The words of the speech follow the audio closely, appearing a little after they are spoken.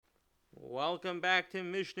Welcome back to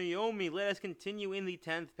Mishna Yomi. Let us continue in the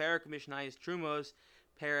 10th Perek Mishna is Terumos,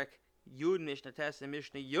 Perek Yud Mishna Test and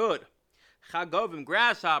Mishna Yud. Chagovim,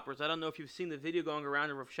 grasshoppers. I don't know if you've seen the video going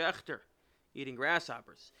around of Rav Shechter eating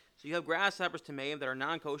grasshoppers. So you have grasshoppers tameim that are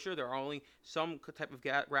non-kosher. There are only some type of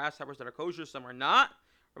grasshoppers that are kosher, some are not.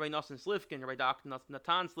 Rabbi Nosson Slifkin, Rabbi Dr.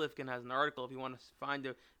 Natan Slifkin has an article if you want to find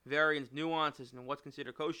the variance, nuances, and what's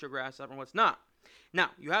considered kosher grasshopper and what's not.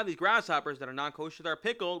 Now, you have these grasshoppers that are non-kosher that are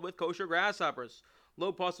pickled with kosher grasshoppers.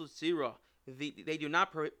 Lo pasul tzira.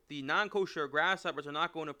 The non-kosher grasshoppers are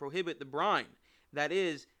not going to prohibit the brine. That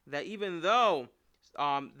is, that even though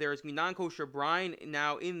there's non-kosher brine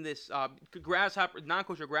now in this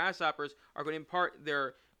non-kosher grasshoppers are going to impart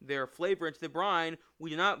their flavor into the brine, we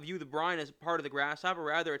do not view the brine as part of the grasshopper.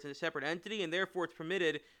 Rather, it's a separate entity, and therefore it's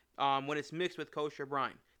permitted when it's mixed with kosher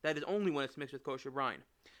brine. That is only when it's mixed with kosher brine.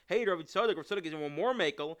 Hey, Rav Tzadok is one more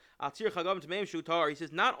makel. He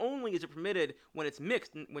says not only is it permitted when it's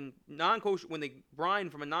mixed, when the brine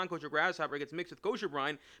from a non-kosher grasshopper gets mixed with kosher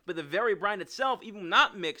brine, but the very brine itself, even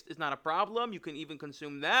not mixed, is not a problem. You can even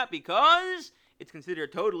consume that because it's considered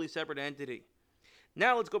a totally separate entity.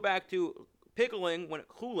 Now let's go back to pickling when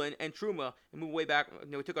chulin and truma, and move way back.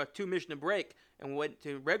 We took a 2 Mishna break and we went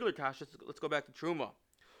to regular kasha. Let's go back to truma.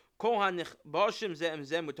 Any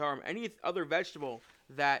other vegetable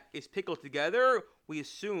that is pickled together, we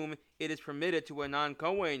assume it is permitted to a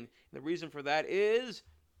non-Kohen. The reason for that is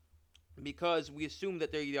because we assume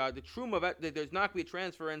that the truma that there's not going to be a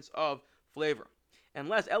transference of flavor,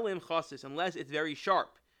 unless elim chasis, unless it's very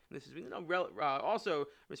sharp. This is also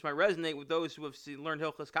this might resonate with those who have learned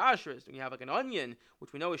Hilchos Kashrus. When you have like an onion,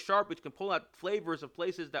 which we know is sharp, which can pull out flavors of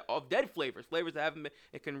places of dead flavors that haven't been,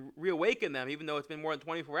 it can reawaken them even though it's been more than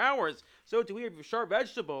 24 hours. So to eat a sharp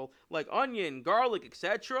vegetable like onion, garlic,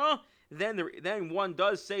 etc., then one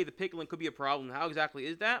does say the pickling could be a problem. How exactly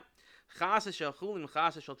is that? If you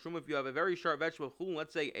have a very sharp vegetable of chulin,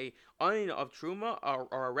 let's say a onion of truma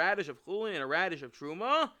or a radish of chulin and a radish of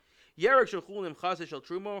truma. Yerek shel chulin chaseh shel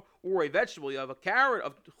truma, or a vegetable. You have a carrot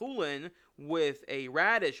of chulin with a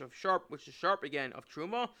radish of sharp, which is sharp again of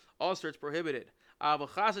truma. Also, it's prohibited.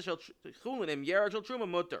 Chaseh shel chulin and yerek shel truma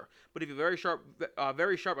mutter. But if you have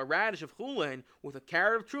very sharp a radish of chulin with a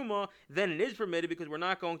carrot of truma, then it is permitted because we're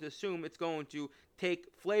not going to assume it's going to take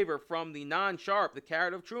flavor from the non-sharp, the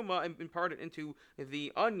carrot of truma, and impart it into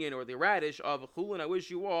the onion or the radish of chulin. I wish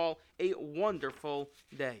you all a wonderful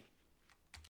day.